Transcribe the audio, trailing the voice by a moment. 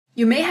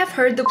You may have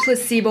heard the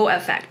placebo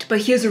effect,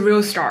 but here's a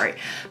real story.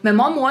 My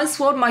mom once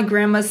swallowed my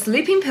grandma's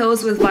sleeping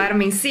pills with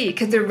vitamin C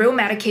because the real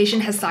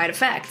medication has side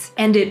effects,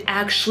 and it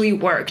actually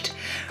worked.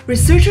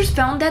 Researchers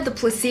found that the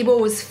placebo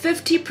was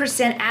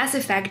 50% as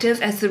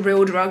effective as the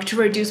real drug to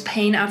reduce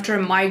pain after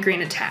a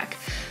migraine attack.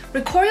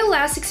 Recall your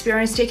last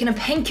experience taking a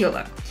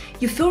painkiller.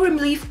 You feel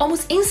relief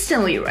almost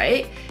instantly,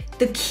 right?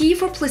 The key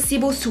for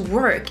placebos to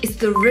work is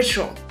the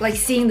ritual, like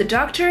seeing the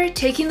doctor,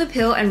 taking the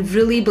pill, and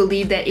really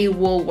believe that it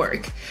will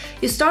work.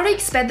 You start to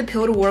expect the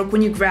pill to work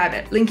when you grab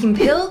it, linking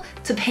pill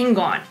to pain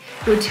gone.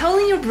 You're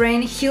telling your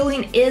brain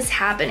healing is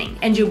happening,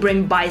 and your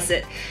brain buys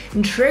it,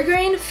 and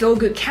triggering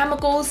feel-good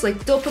chemicals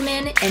like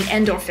dopamine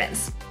and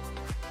endorphins.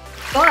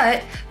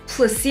 But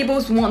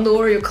placebos won't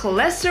lower your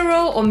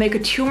cholesterol or make a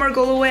tumor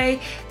go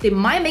away. They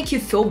might make you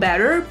feel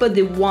better, but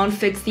they won't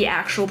fix the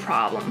actual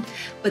problem.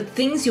 But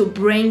things your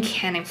brain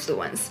can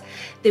influence.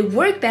 They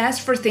work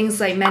best for things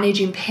like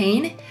managing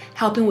pain,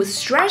 helping with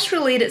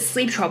stress-related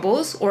sleep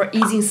troubles, or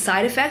easing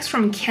side effects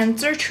from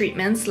cancer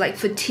treatments like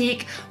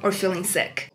fatigue or feeling sick.